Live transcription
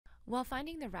While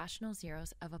finding the rational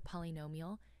zeros of a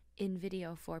polynomial in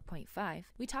video 4.5,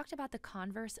 we talked about the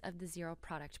converse of the zero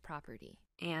product property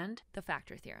and the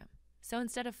factor theorem. So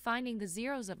instead of finding the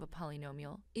zeros of a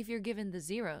polynomial, if you're given the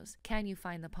zeros, can you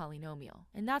find the polynomial?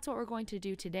 And that's what we're going to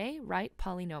do today, write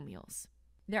polynomials.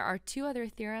 There are two other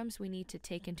theorems we need to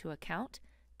take into account,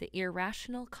 the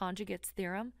Irrational Conjugates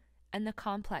Theorem and the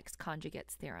Complex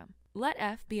Conjugates Theorem. Let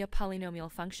f be a polynomial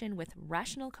function with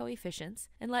rational coefficients,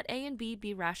 and let a and b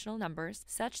be rational numbers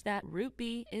such that root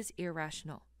b is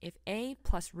irrational. If a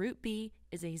plus root b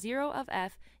is a zero of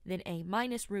f, then a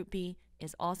minus root b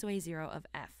is also a zero of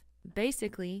f.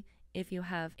 Basically, if you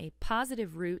have a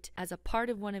positive root as a part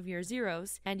of one of your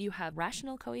zeros and you have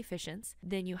rational coefficients,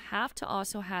 then you have to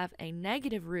also have a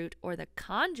negative root or the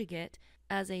conjugate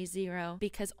as a zero,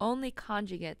 because only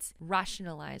conjugates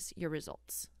rationalize your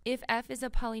results. If f is a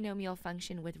polynomial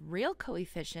function with real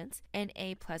coefficients and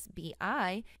a plus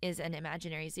bi is an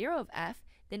imaginary zero of f,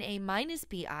 then a minus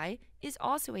bi is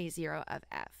also a zero of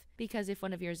f, because if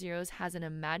one of your zeros has an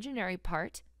imaginary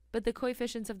part, but the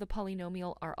coefficients of the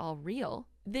polynomial are all real,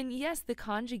 then yes, the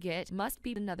conjugate must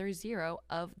be another zero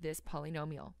of this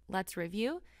polynomial. Let's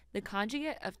review. The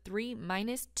conjugate of 3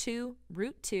 minus 2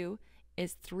 root 2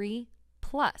 is 3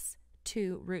 plus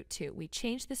 2 root 2. We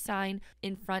change the sign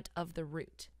in front of the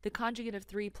root. The conjugate of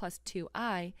 3 plus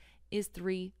 2i is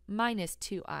 3 minus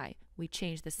 2i. We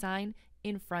change the sign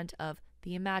in front of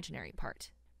the imaginary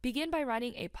part. Begin by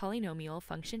writing a polynomial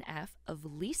function f of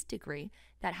least degree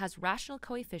that has rational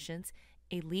coefficients,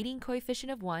 a leading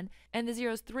coefficient of 1, and the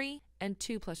zeros 3 and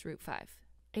 2 plus root 5.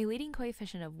 A leading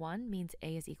coefficient of 1 means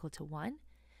a is equal to 1.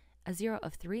 A zero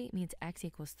of 3 means x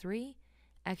equals 3,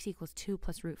 x equals 2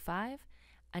 plus root 5,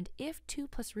 and if 2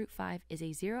 plus root 5 is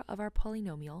a zero of our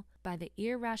polynomial, by the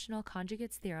Irrational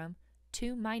Conjugates Theorem,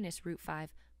 2 minus root 5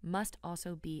 must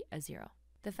also be a zero.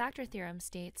 The factor theorem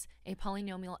states a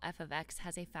polynomial f of x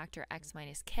has a factor x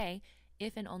minus k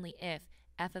if and only if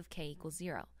f of k equals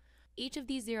 0. Each of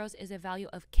these zeros is a value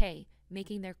of k,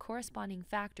 making their corresponding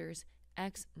factors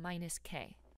x minus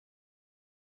k.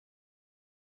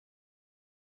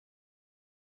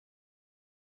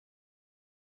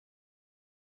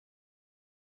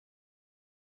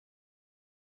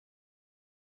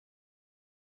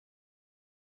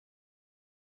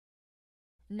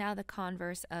 Now the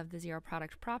converse of the zero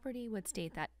product property would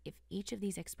state that if each of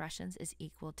these expressions is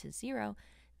equal to 0,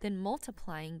 then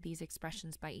multiplying these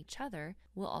expressions by each other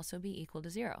will also be equal to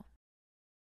 0.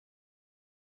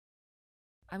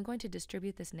 I'm going to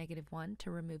distribute this -1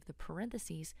 to remove the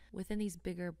parentheses within these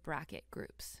bigger bracket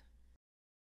groups.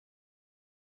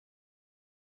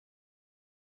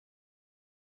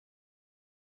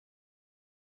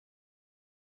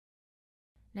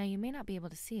 Now you may not be able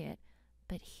to see it,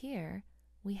 but here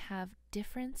we have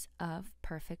difference of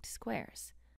perfect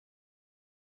squares.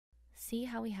 See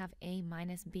how we have a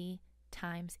minus b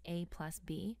times a plus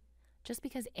b? Just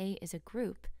because a is a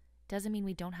group doesn't mean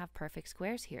we don't have perfect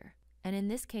squares here. And in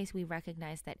this case, we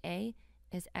recognize that a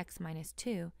is x minus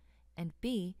 2 and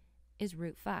b is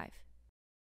root 5.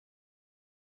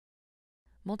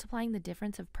 Multiplying the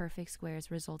difference of perfect squares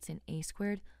results in a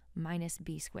squared minus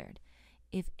b squared.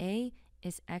 If a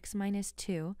is x minus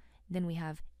 2, then we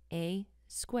have a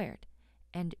squared,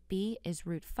 and b is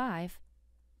root 5,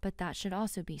 but that should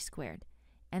also be squared,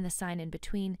 and the sign in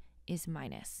between is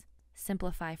minus.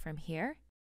 Simplify from here.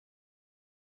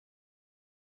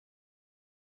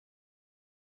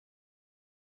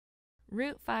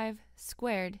 Root 5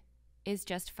 squared is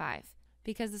just 5,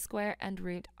 because the square and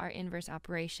root are inverse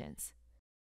operations.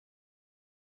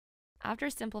 After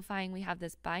simplifying, we have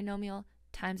this binomial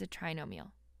times a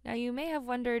trinomial. Now you may have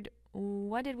wondered,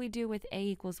 what did we do with a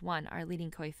equals 1, our leading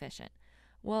coefficient?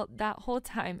 Well, that whole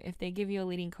time, if they give you a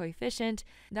leading coefficient,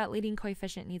 that leading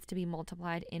coefficient needs to be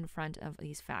multiplied in front of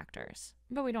these factors.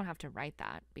 But we don't have to write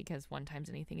that, because 1 times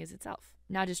anything is itself.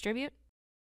 Now distribute.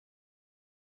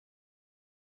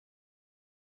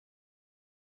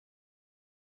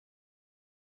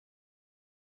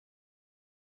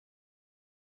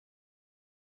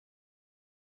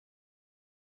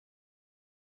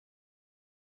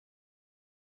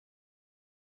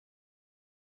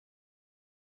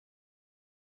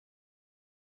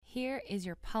 Here is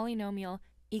your polynomial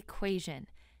equation.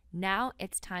 Now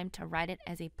it's time to write it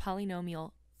as a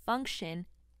polynomial function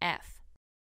f.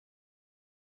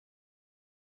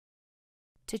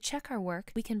 To check our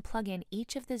work, we can plug in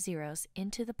each of the zeros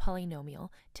into the polynomial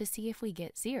to see if we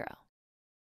get 0.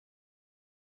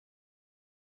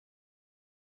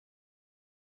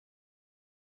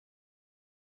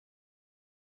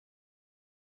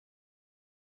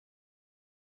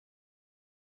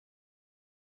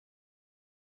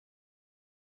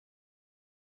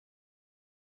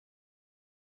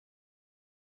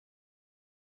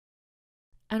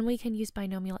 And we can use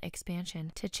binomial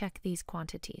expansion to check these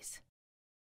quantities.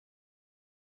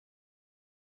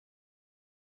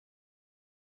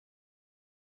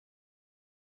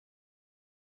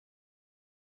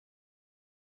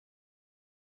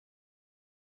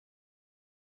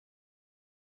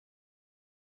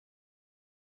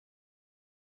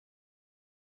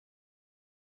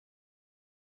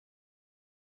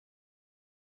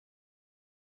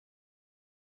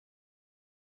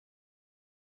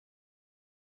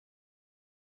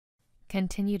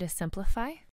 Continue to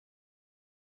simplify.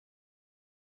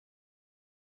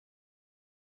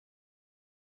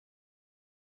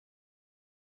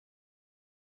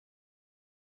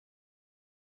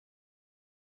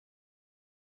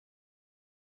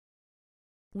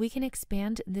 We can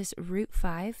expand this root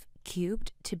 5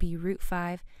 cubed to be root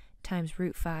 5 times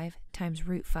root 5 times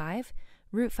root 5.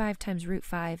 Root 5 times root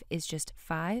 5 is just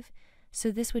 5,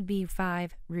 so this would be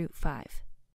 5 root 5.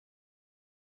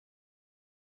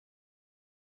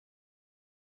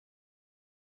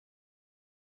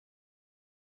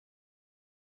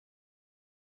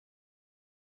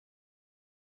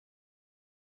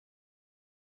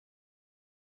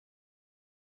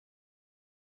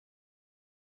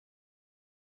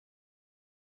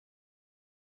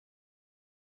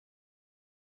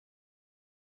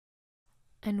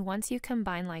 And once you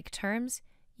combine like terms,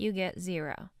 you get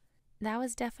 0. That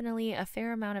was definitely a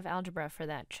fair amount of algebra for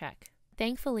that check.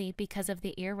 Thankfully, because of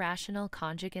the Irrational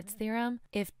Conjugates Theorem,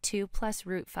 if 2 plus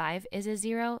root 5 is a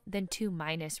 0, then 2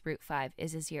 minus root 5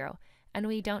 is a 0, and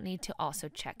we don't need to also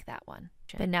check that one.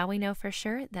 But now we know for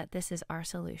sure that this is our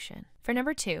solution. For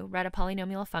number 2, write a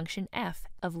polynomial function f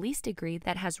of least degree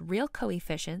that has real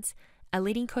coefficients, a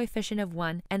leading coefficient of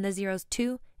 1, and the zeros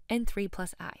 2 and 3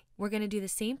 plus I. We're going to do the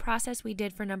same process we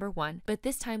did for number 1, but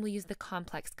this time we'll use the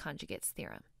complex conjugates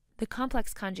theorem. The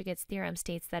complex conjugates theorem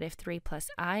states that if 3 plus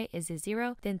I is a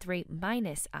 0, then 3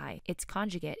 minus I, its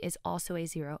conjugate, is also a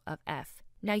 0 of f.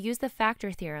 Now use the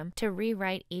factor theorem to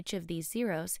rewrite each of these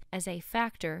zeros as a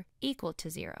factor equal to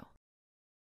 0.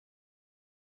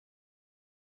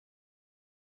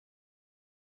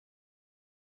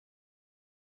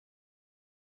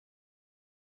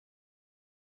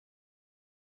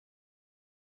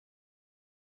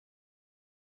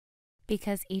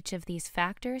 Because each of these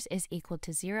factors is equal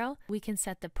to 0, we can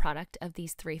set the product of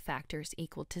these 3 factors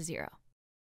equal to 0.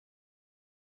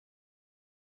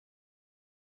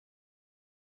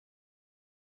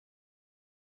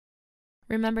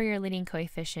 Remember, your leading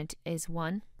coefficient is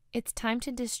 1. It's time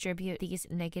to distribute these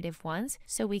negative ones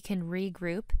so we can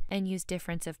regroup and use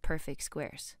difference of perfect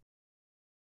squares.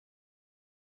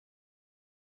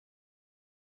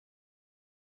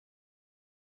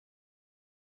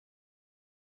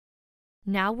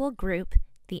 Now we'll group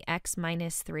the x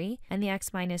minus 3 and the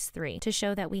x minus 3 to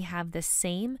show that we have the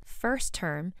same first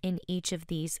term in each of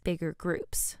these bigger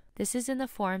groups. This is in the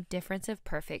form difference of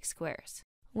perfect squares,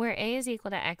 where a is equal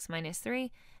to x minus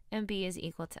 3 and b is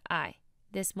equal to I.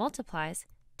 This multiplies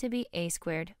to be a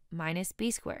squared minus b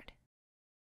squared.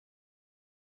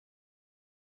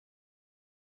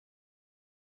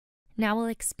 Now we'll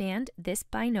expand this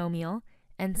binomial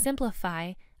and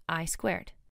simplify I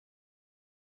squared.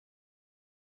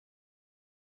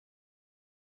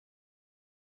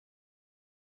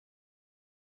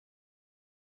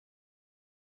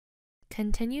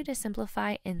 Continue to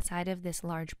simplify inside of this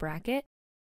large bracket.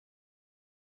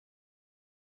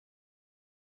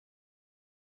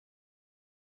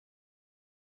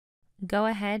 Go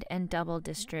ahead and double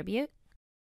distribute.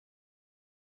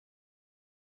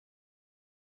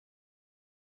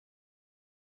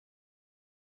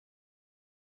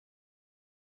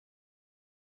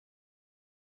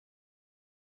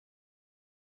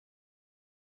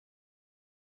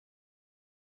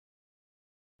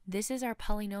 This is our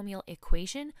polynomial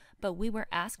equation, but we were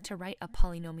asked to write a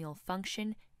polynomial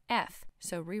function f,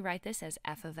 so rewrite this as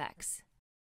f of x.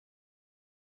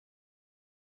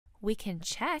 We can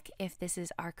check if this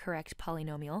is our correct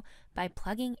polynomial by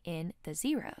plugging in the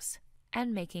zeros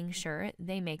and making sure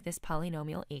they make this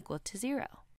polynomial equal to 0.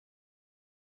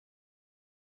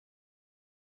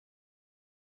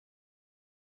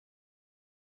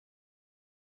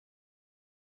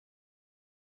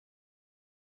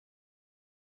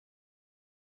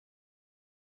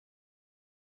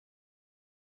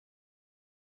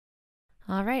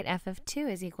 All right, f of 2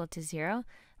 is equal to 0.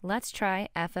 Let's try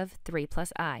f of 3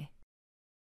 plus I.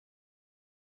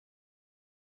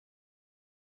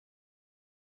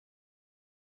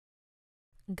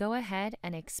 Go ahead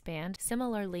and expand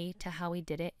similarly to how we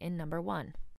did it in number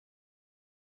 1.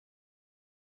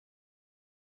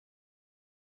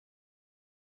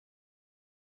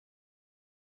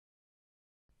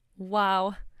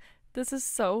 Wow, this is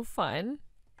so fun.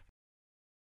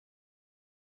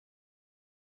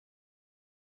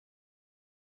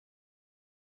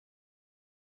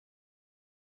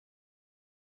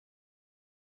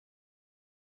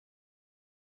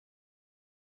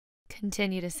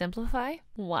 Continue to simplify?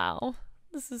 Wow,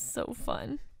 this is so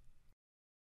fun.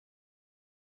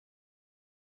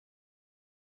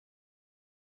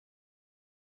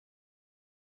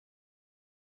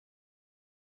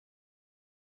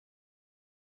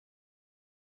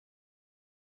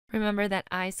 Remember that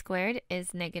I squared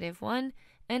is -1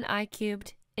 and I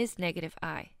cubed is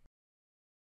 -I.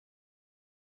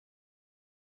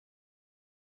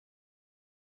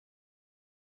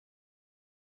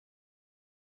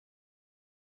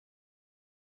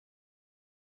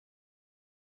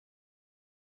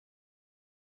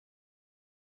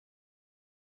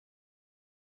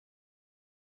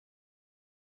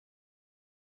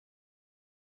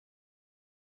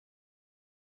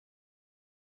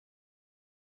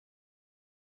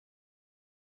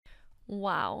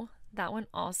 Wow, that one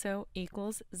also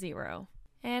equals 0.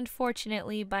 And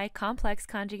fortunately, by complex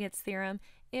conjugates theorem,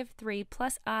 if 3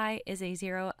 plus I is a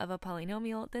 0 of a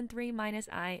polynomial, then 3 minus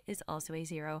I is also a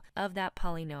 0 of that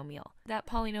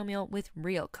polynomial with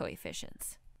real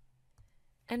coefficients.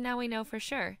 And now we know for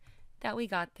sure that we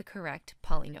got the correct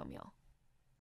polynomial.